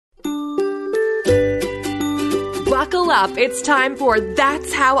Buckle up. It's time for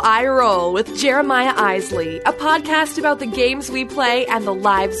That's How I Roll with Jeremiah Isley, a podcast about the games we play and the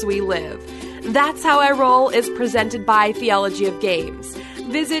lives we live. That's How I Roll is presented by Theology of Games.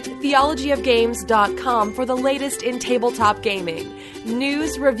 Visit theologyofgames.com for the latest in tabletop gaming,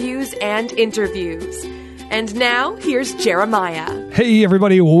 news, reviews, and interviews. And now, here's Jeremiah. Hey,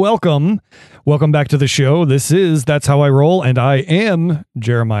 everybody. Welcome. Welcome back to the show. This is That's How I Roll, and I am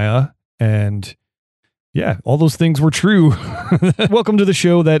Jeremiah. And yeah, all those things were true. Welcome to the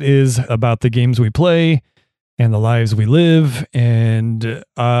show that is about the games we play and the lives we live. And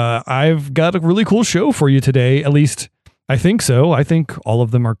I've got a really cool show for you today. At least I think so. I think all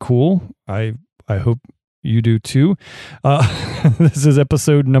of them are cool. I hope you do too. This is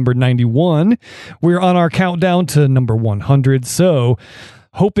episode number 91. We're on our countdown to number 100. So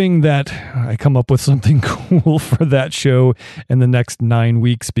hoping that I come up with something cool for that show in the next 9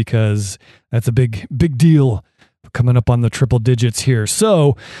 weeks, because that's a big deal coming up on the triple digits here.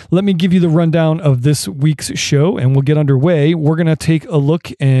 So let me give you the rundown of this week's show and we'll get underway. We're going to take a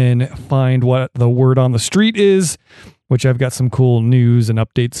look and find what the word on the street is, which I've got some cool news and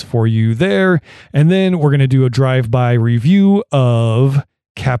updates for you there. And then we're going to do a drive-by review of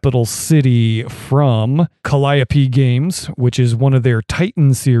Capital City from Calliope Games, which is one of their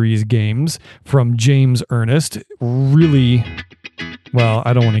Titan series games from James Ernest. Really, well,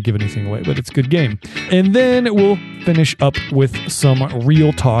 I don't want to give anything away, but it's a good game. And then we'll finish up with some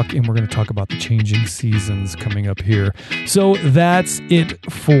real talk, and we're going to talk about the changing seasons coming up here. So that's it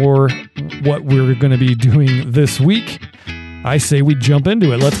for what we're going to be doing this week. I say we jump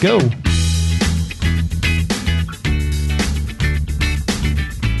into it. Let's go.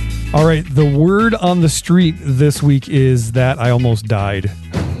 All right, the word on the street this week is that I almost died.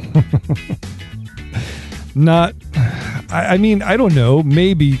 I mean, I don't know,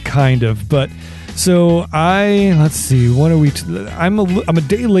 maybe kind of, but so let's see, what are we, I'm a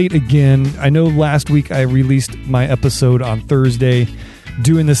day late again. I know last week I released my episode on Thursday,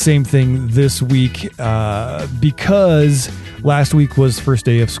 doing the same thing this week, because last week was first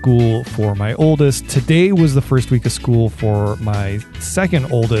day of school for my oldest. Today was the first week of school for my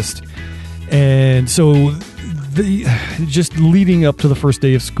second oldest. And so just leading up to the first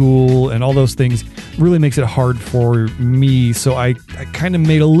day of school and all those things really makes it hard for me. So I kind of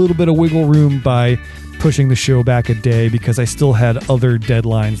made a little bit of wiggle room by pushing the show back a day, because I still had other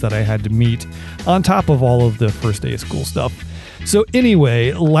deadlines that I had to meet on top of all of the first day of school stuff. So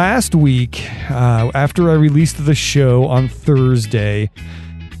anyway, last week, after I released the show on Thursday,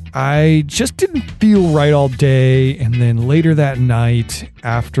 I just didn't feel right all day. And then later that night,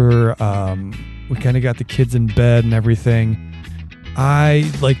 after we kind of got the kids in bed and everything,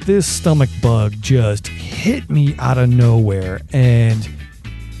 this stomach bug just hit me out of nowhere. And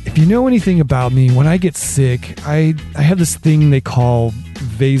if you know anything about me, when I get sick, I have this thing they call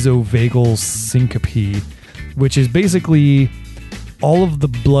vasovagal syncope, which is basically all of the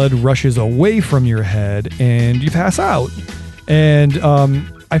blood rushes away from your head and you pass out. And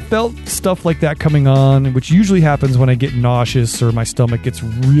I felt stuff like that coming on, which usually happens when I get nauseous or my stomach gets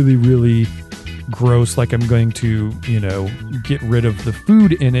really, really gross, like I'm going to, get rid of the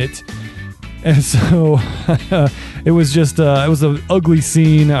food in it. And so it was just, it was an ugly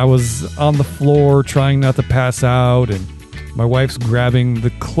scene. I was on the floor trying not to pass out, and my wife's grabbing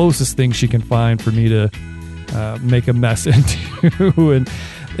the closest thing she can find for me to make a mess into. And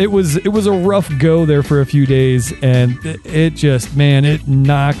it was a rough go there for a few days, and it just, man, it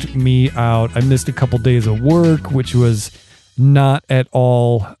knocked me out. I missed a couple days of work, which was not at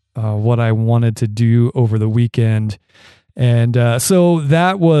all what I wanted to do over the weekend. And so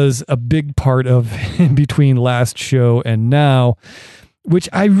that was a big part of in between last show and now, which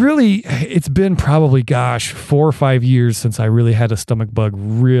it's been probably, 4 or 5 years since I really had a stomach bug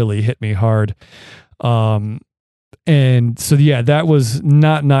really hit me hard. And so, yeah, that was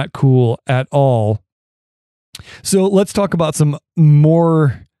not cool at all. So let's talk about some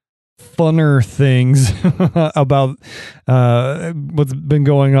more funner things about what's been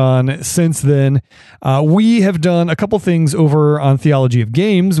going on since then. We have done a couple things over on Theology of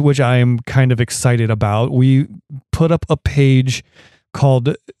Games, which I am kind of excited about. We put up a page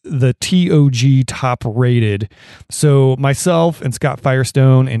called the TOG Top Rated. So myself and Scott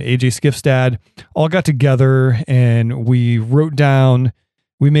Firestone and AJ Skifstad all got together and we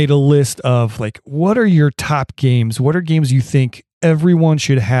made a list of what are your top games? What are games you think everyone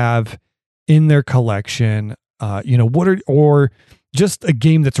should have in their collection? Or just a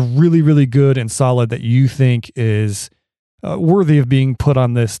game that's really, really good and solid that you think is worthy of being put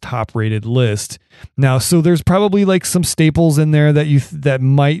on this top rated list. Now, so there's probably like some staples in there that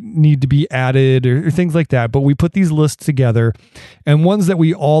might need to be added or things like that. But we put these lists together, and ones that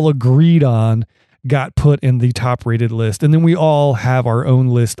we all agreed on got put in the top rated list. And then we all have our own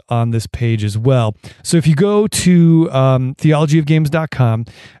list on this page as well. So if you go to theologyofgames.com,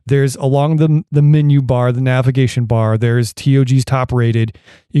 there's along the menu bar, the navigation bar, there's TOG's top rated.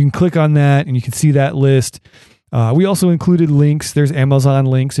 You can click on that and you can see that list. We also included links. There's Amazon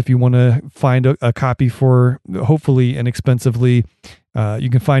links if you want to find a copy for hopefully inexpensively. You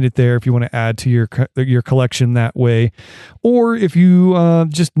can find it there if you want to add to your collection that way. Or if you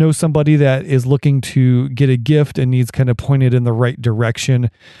just know somebody that is looking to get a gift and needs kind of pointed in the right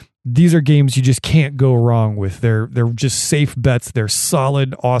direction, these are games you just can't go wrong with. They're just safe bets. They're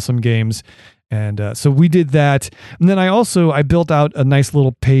solid, awesome games. And so we did that. And then I built out a nice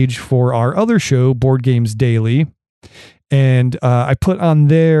little page for our other show, Board Games Daily. And I put on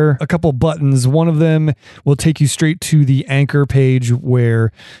there a couple buttons. One of them will take you straight to the Anchor page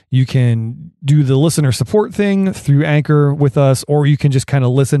where you can do the listener support thing through Anchor with us, or you can just kind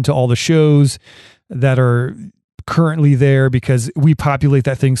of listen to all the shows that are currently there because we populate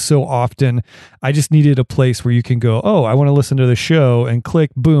that thing so often. I just needed a place where you can go, oh, I want to listen to the show, and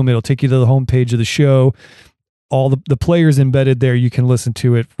click, boom, it'll take you to the homepage of the show. All the players embedded there, you can listen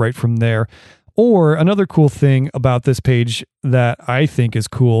to it right from there. Or another cool thing about this page that I think is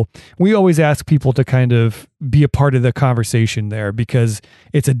cool, we always ask people to kind of be a part of the conversation there because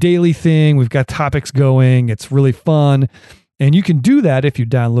it's a daily thing. We've got topics going. It's really fun. And you can do that if you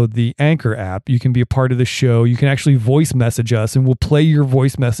download the Anchor app. You can be a part of the show. You can actually voice message us, and we'll play your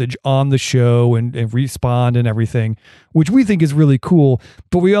voice message on the show and respond and everything, which we think is really cool.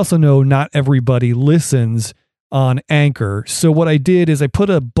 But we also know not everybody listens on Anchor. So what I did is I put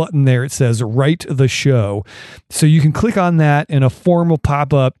a button there. It says write the show. So you can click on that and a form will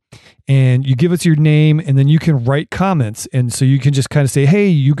pop up and you give us your name and then you can write comments. And so you can just kind of say, hey,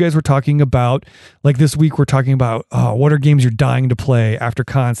 you guys were talking about, like this week, we're talking about what are games you're dying to play after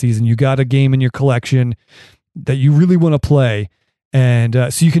con season. You got a game in your collection that you really want to play. And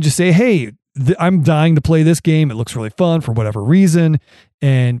so you can just say, hey, I'm dying to play this game. It looks really fun for whatever reason.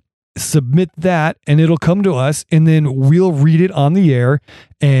 And submit that and it'll come to us and then we'll read it on the air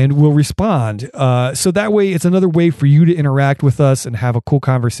and we'll respond. So that way it's another way for you to interact with us and have a cool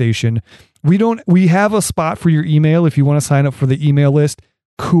conversation. We have a spot for your email. If you want to sign up for the email list,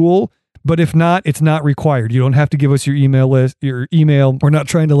 cool. But if not, it's not required. You don't have to give us your email list, your email. We're not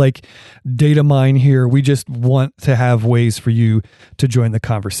trying to like data mine here. We just want to have ways for you to join the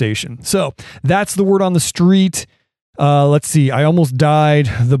conversation. So that's the word on the street. Let's see. I almost died.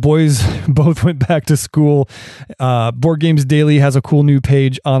 The boys both went back to school. Board Games Daily has a cool new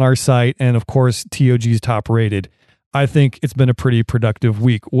page on our site. And of course, TOG's top rated. I think it's been a pretty productive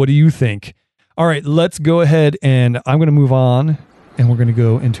week. What do you think? All right, let's go ahead and I'm going to move on and we're going to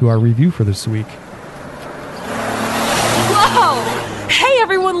go into our review for this week. Whoa! Hey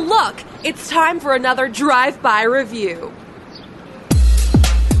everyone, look! It's time for another drive-by review.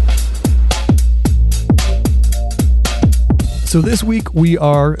 So this week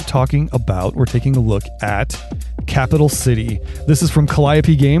we're taking a look at Capital City. This is from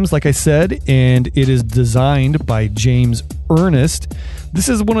Calliope Games, like I said, and it is designed by James Ernest. This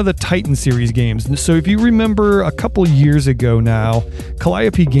is one of the Titan series games. So if you remember a couple years ago now,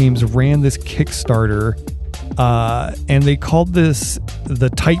 Calliope Games ran this Kickstarter and they called this the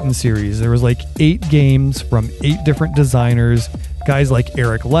Titan series. There was like 8 games from 8 different designers, guys like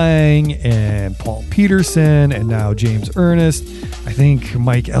Eric Lang and Paul Peterson and now James Ernest. I think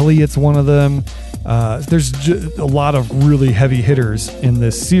Mike Elliott's one of them. There's a lot of really heavy hitters in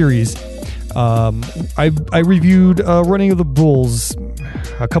this series. I reviewed Running of the Bulls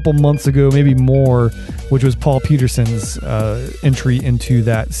a couple months ago, maybe more, which was Paul Peterson's entry into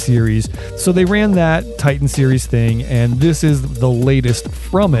that series. So they ran that Titan series thing, and this is the latest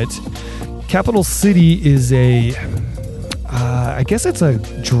from it. Capital City is I guess it's a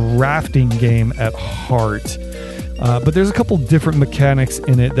drafting game at heart. But there's a couple different mechanics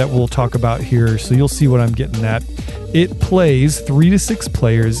in it that we'll talk about here, so you'll see what I'm getting at. It plays 3 to 6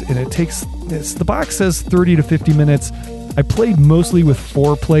 players, and the box says 30 to 50 minutes. I played mostly with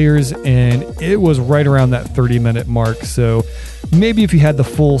 4 players, and it was right around that 30-minute mark. So maybe if you had the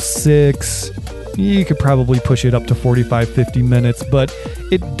full 6, you could probably push it up to 45, 50 minutes, but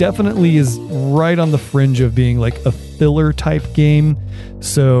it definitely is right on the fringe of being like a filler type game.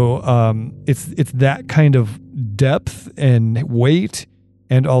 So it's that kind of depth and weight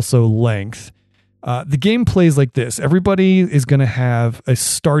and also length. The game plays like this. Everybody is going to have a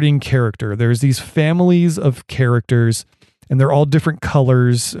starting character. There's these families of characters and they're all different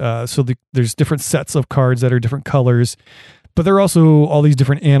colors. There's different sets of cards that are different colors, but there are also all these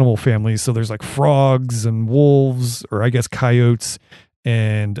different animal families. So there's like frogs and wolves, or I guess coyotes,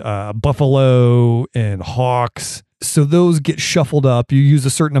 and buffalo and hawks. So those get shuffled up. You use a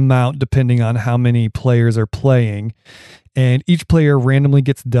certain amount depending on how many players are playing. And each player randomly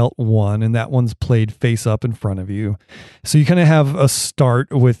gets dealt one, and that one's played face up in front of you. So you kind of have a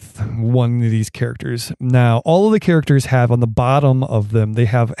start with one of these characters. Now, all of the characters have on the bottom of them, they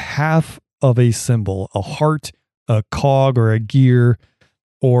have half of a symbol, a heart, a cog or a gear,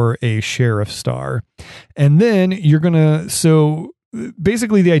 or a sheriff star. And then you're going to, so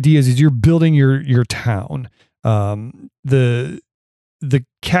basically the idea is you're building your town. The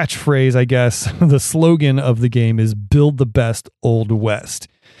catchphrase, I guess, the slogan of the game is build the best Old West.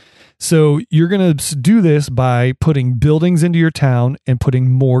 So you're going to do this by putting buildings into your town and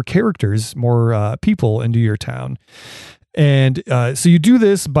putting more characters, more people into your town. And so you do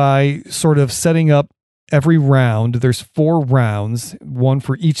this by sort of setting up every round. There's 4 rounds, one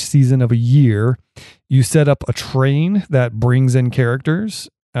for each season of a year. You set up a train that brings in characters,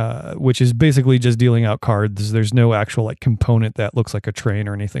 which is basically just dealing out cards. There's no actual like component that looks like a train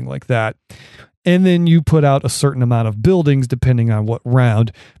or anything like that. And then you put out a certain amount of buildings depending on what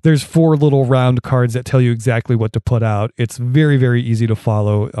round. There's 4 little round cards that tell you exactly what to put out. It's very, very easy to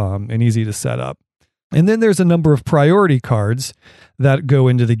follow and easy to set up. And then there's a number of priority cards that go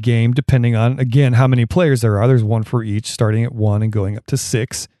into the game depending on, again, how many players there are. There's 1 for each, starting at 1 and going up to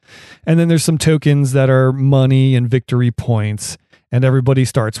 6. And then there's some tokens that are money and victory points. And everybody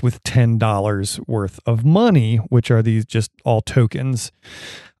starts with $10 worth of money, which are these just all tokens.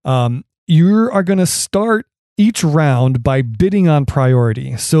 You are going to start each round by bidding on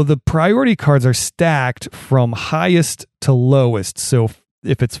priority. So the priority cards are stacked from highest to lowest. So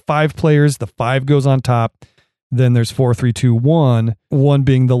if it's 5 players, the 5 goes on top. Then there's 4, 3, 2, 1, 1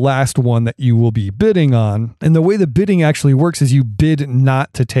 being the last one that you will be bidding on. And the way the bidding actually works is you bid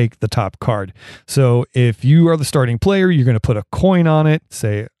not to take the top card. So if you are the starting player, you're going to put a coin on it,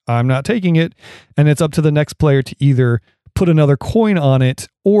 say, I'm not taking it. And it's up to the next player to either put another coin on it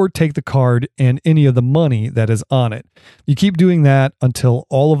or take the card and any of the money that is on it. You keep doing that until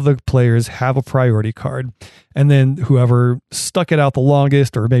all of the players have a priority card. And then whoever stuck it out the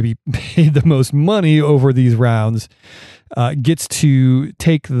longest or maybe paid the most money over these rounds gets to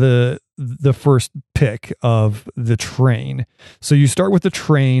take the first pick of the train. So you start with the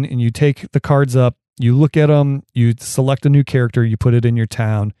train and you take the cards up, you look at them, you select a new character, you put it in your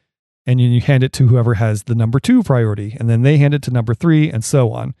town, and you hand it to whoever has the number 2 priority, and then they hand it to number 3, and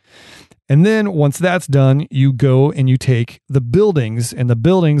so on. And then once that's done, you go and you take the buildings, and the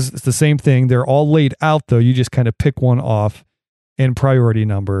buildings, it's the same thing. They're all laid out, though. You just kind of pick one off in priority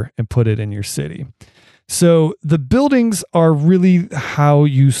number and put it in your city. So the buildings are really how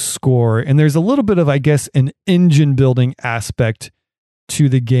you score, and there's a little bit of, I guess, an engine building aspect to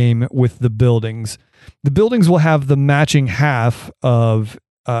the game with the buildings. The buildings will have the matching half of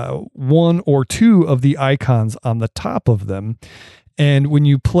 1 or 2 of the icons on the top of them. And when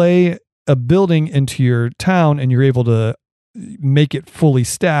you play a building into your town and you're able to make it fully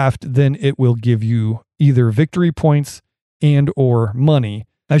staffed, then it will give you either victory points and or money.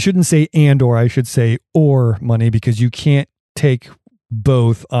 I shouldn't say and or, I should say or money, because you can't take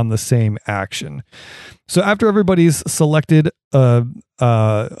both on the same action. So after everybody's selected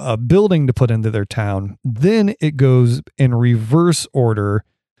a building to put into their town, then it goes in reverse order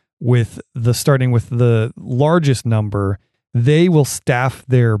with starting with the largest number. They will staff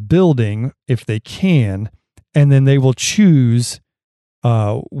their building if they can, and then they will choose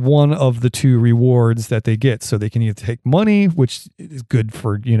one of the 2 rewards that they get. So they can either take money, which is good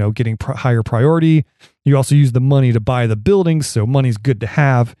for, getting higher priority. You also use the money to buy the buildings, so money's good to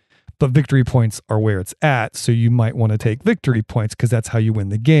have, but victory points are where it's at. So you might want to take victory points because that's how you win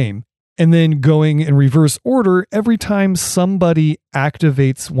the game. And then going in reverse order, every time somebody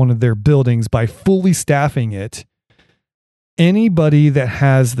activates one of their buildings by fully staffing it, anybody that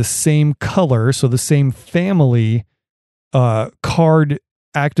has the same color, so the same family card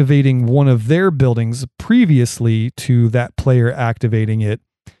activating one of their buildings previously to that player activating it,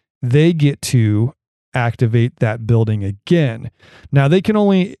 they get to activate that building again. Now they can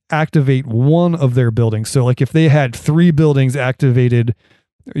only activate one of their buildings. So like if they had 3 buildings activated,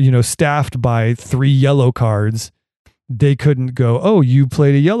 staffed by 3 yellow cards, they couldn't go, oh, you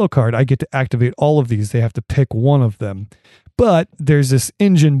played a yellow card, I get to activate all of these. They have to pick one of them. But there's this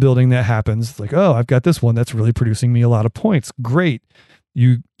engine building that happens. It's like, oh, I've got this one that's really producing me a lot of points. Great.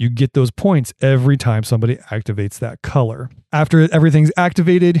 you get those points every time somebody activates that color. After everything's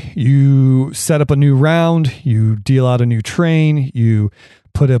activated, you set up a new round, you deal out a new train, you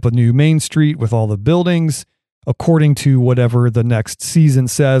put up a new main street with all the buildings according to whatever the next season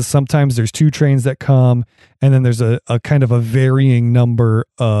says. Sometimes there's 2 trains that come, and then there's a kind of a varying number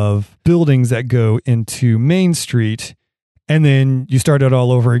of buildings that go into Main Street. And then you start it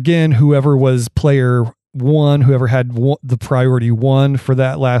all over again. Whoever was player 1, whoever had the priority 1 for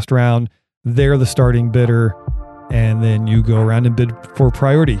that last round, they're the starting bidder. And then you go around and bid for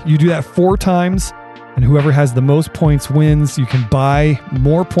priority. You do that 4 times, and whoever has the most points wins. You can buy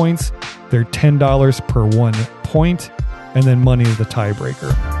more points. They're $10 per 1 point, and then money is the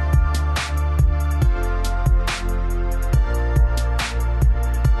tiebreaker.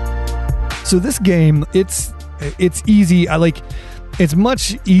 So this game, it's easy. It's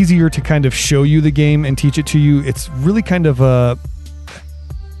much easier to kind of show you the game and teach it to you. It's really kind of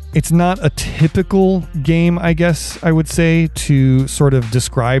it's not a typical game, I guess I would say, to sort of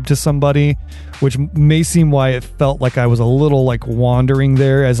describe to somebody, which may seem why it felt like I was a little like wandering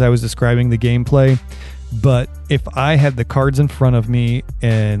there as I was describing the gameplay. But if I had the cards in front of me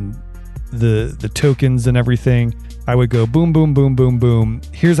and the tokens and everything, I would go boom, boom, boom, boom, boom.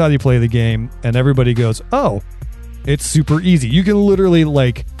 Here's how you play the game. And everybody goes, oh, it's super easy. You can literally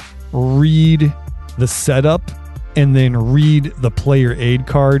like read the setup and then read the player aid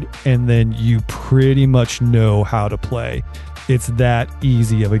card, and then you pretty much know how to play. It's that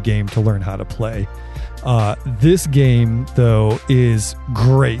easy of a game to learn how to play. This game, though, is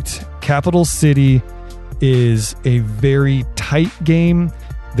great. Capital City is a very tight game.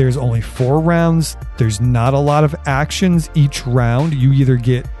 There's only 4 rounds. There's not a lot of actions each round. You either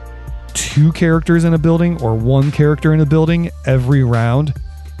get 2 characters in a building or 1 character in a building every round.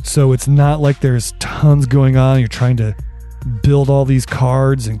 So it's not like there's tons going on. You're trying to build all these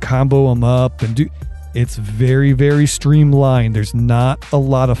cards and combo them up and do. It's very, very streamlined. There's not a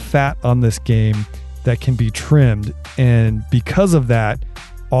lot of fat on this game that can be trimmed. And because of that,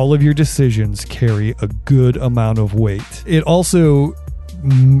 all of your decisions carry a good amount of weight. It also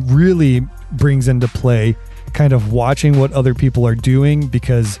really brings into play kind of watching what other people are doing,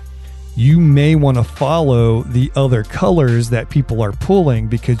 because you may want to follow the other colors that people are pulling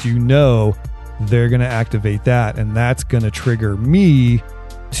because you know they're going to activate that, and that's going to trigger me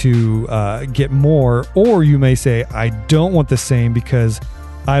to get more. Or you may say, I don't want the same because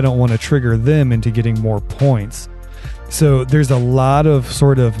I don't want to trigger them into getting more points. So there's a lot of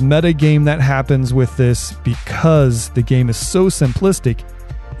sort of meta game that happens with this because the game is so simplistic.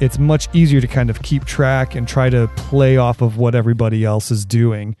 It's much easier to kind of keep track and try to play off of what everybody else is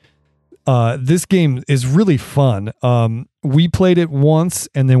doing. This game is really fun. We played it once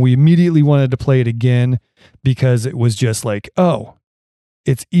and then we immediately wanted to play it again because it was just like, oh,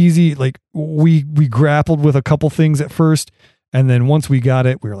 it's easy. Like we grappled with a couple things at first, and then once we got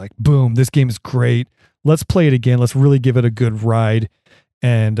it, we were like, boom, this game is great. Let's play it again. Let's really give it a good ride.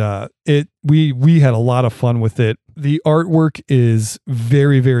 And we had a lot of fun with it. The artwork is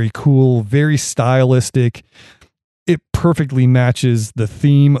very, very cool, very stylistic. It perfectly matches the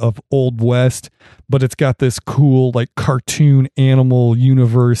theme of Old West, but it's got this cool like cartoon animal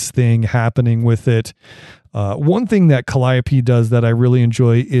universe thing happening with it. One thing that Calliope does that I really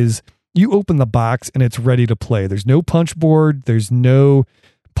enjoy is you open the box and it's ready to play. There's no punch board. There's no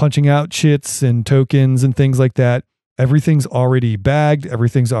punching out chits and tokens and things like that. Everything's already bagged.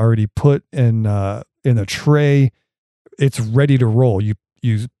 Everything's already put in a tray. It's ready to roll.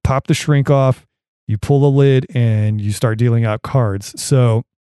 You pop the shrink off. You pull the lid and you start dealing out cards. So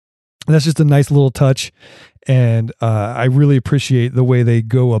that's just a nice little touch. And I really appreciate the way they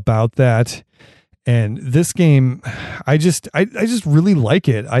go about that. And this game, I just really like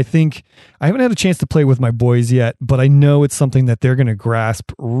it. I think I haven't had a chance to play with my boys yet, but I know it's something that they're going to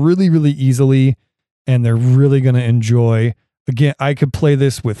grasp really, really easily, and they're really going to enjoy. Again, I could play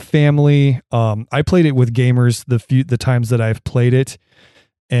this with family. I played it with gamers the times that I've played it,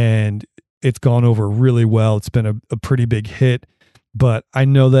 and it's gone over really well. It's been a pretty big hit, but I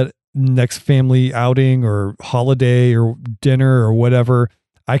know that next family outing or holiday or dinner or whatever,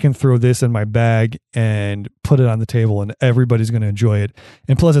 I can throw this in my bag and put it on the table and everybody's going to enjoy it.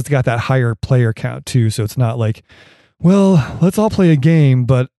 And plus it's got that higher player count too. So it's not like, well, let's all play a game,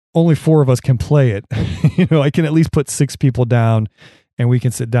 but only 4 of us can play it. I can at least put 6 people down and we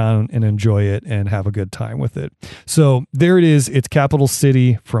can sit down and enjoy it and have a good time with it. So there it is. It's Capital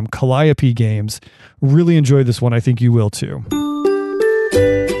City from Calliope Games. Really enjoyed this one. I think you will too.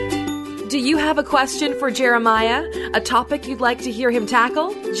 Do you have a question for Jeremiah? A topic you'd like to hear him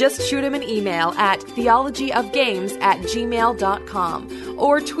tackle? Just shoot him an email at theologyofgames@gmail.com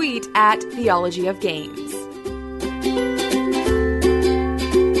or tweet at theologyofgames.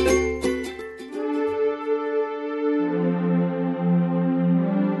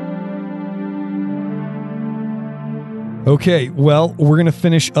 Okay, well, we're going to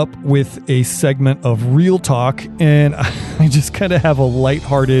finish up with a segment of Real Talk, and I just kind of have a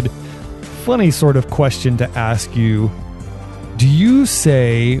lighthearted, funny sort of question to ask you. Do you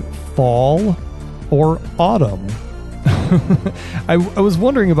say fall or autumn? I was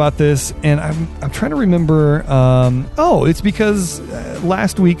wondering about this, and I'm trying to remember. It's because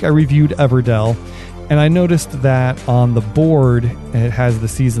last week I reviewed Everdell, and I noticed that on the board it has the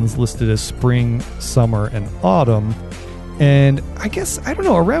seasons listed as spring, summer, and autumn. And I guess, I don't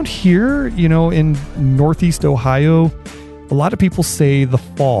know, around here, in Northeast Ohio, a lot of people say the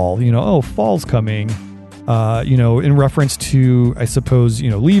fall, fall's coming, in reference to, I suppose,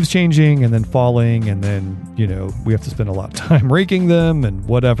 leaves changing and then falling, and then, we have to spend a lot of time raking them and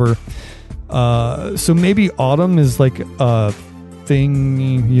whatever. So maybe autumn is like a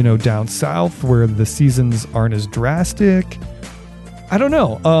thing, down south where the seasons aren't as drastic. I don't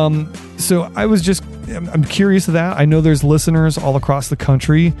know. So I'm curious of that. I know there's listeners all across the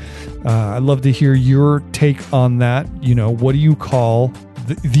country. I'd love to hear your take on that. What do you call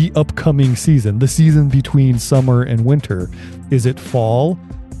the upcoming season, the season between summer and winter? Is it fall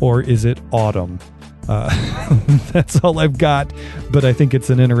or is it autumn? That's all I've got, but I think it's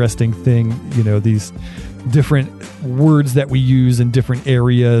an interesting thing, these different words that we use in different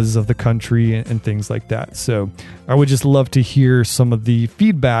areas of the country and things like that. So I would just love to hear some of the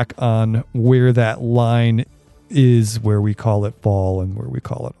feedback on where that line is, where we call it fall and where we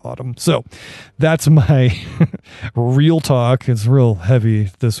call it autumn. So that's my Real Talk. It's real heavy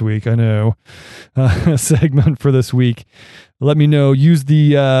this week, I know, segment for this week. Let me know. Use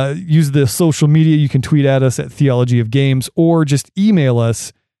the social media. You can tweet at us at Theology of Games, or just email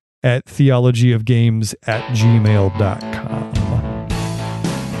us at theologyofgames@gmail.com.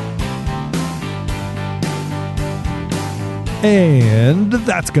 And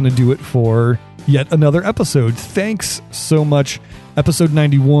that's going to do it for yet another episode. Thanks so much. Episode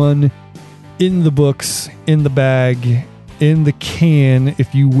 91 in the books, in the bag, in the can,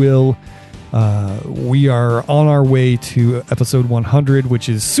 if you will. We are on our way to episode 100, which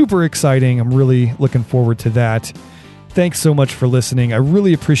is super exciting. I'm really looking forward to that. Thanks so much for listening. I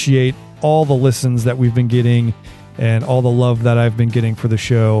really appreciate all the listens that we've been getting and all the love that I've been getting for the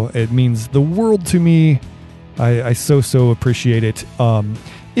show. It means the world to me. I so appreciate it.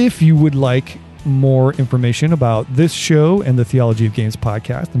 If you would like more information about this show and the Theology of Games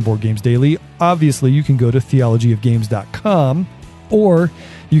podcast and Board Games Daily, obviously you can go to theologyofgames.com, or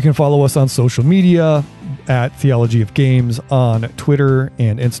you can follow us on social media at Theology of Games on Twitter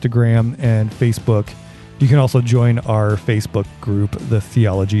and Instagram and Facebook. You can also join our Facebook group, the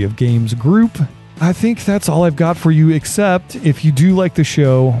Theology of Games group. I think that's all I've got for you, except if you do like the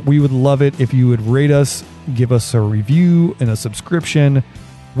show, we would love it if you would rate us, give us a review and a subscription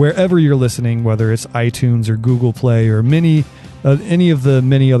wherever you're listening, whether it's iTunes or Google Play or any of the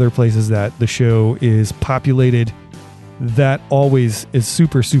many other places that the show is populated. That always is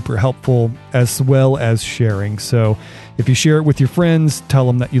super helpful, as well as sharing. So if you share it with your friends, tell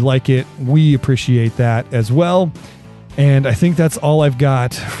them that you like it. We appreciate that as well. And I think that's all I've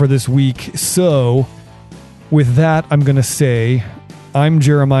got for this week. So with that, I'm going to say, I'm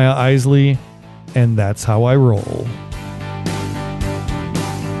Jeremiah Isley, and that's how I roll.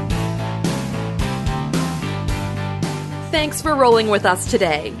 Thanks for rolling with us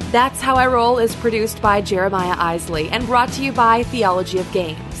today. That's How I Roll is produced by Jeremiah Isley and brought to you by Theology of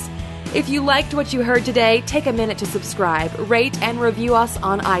Games. If you liked what you heard today, take a minute to subscribe, rate, and review us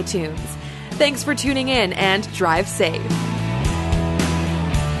on iTunes. Thanks for tuning in, and drive safe.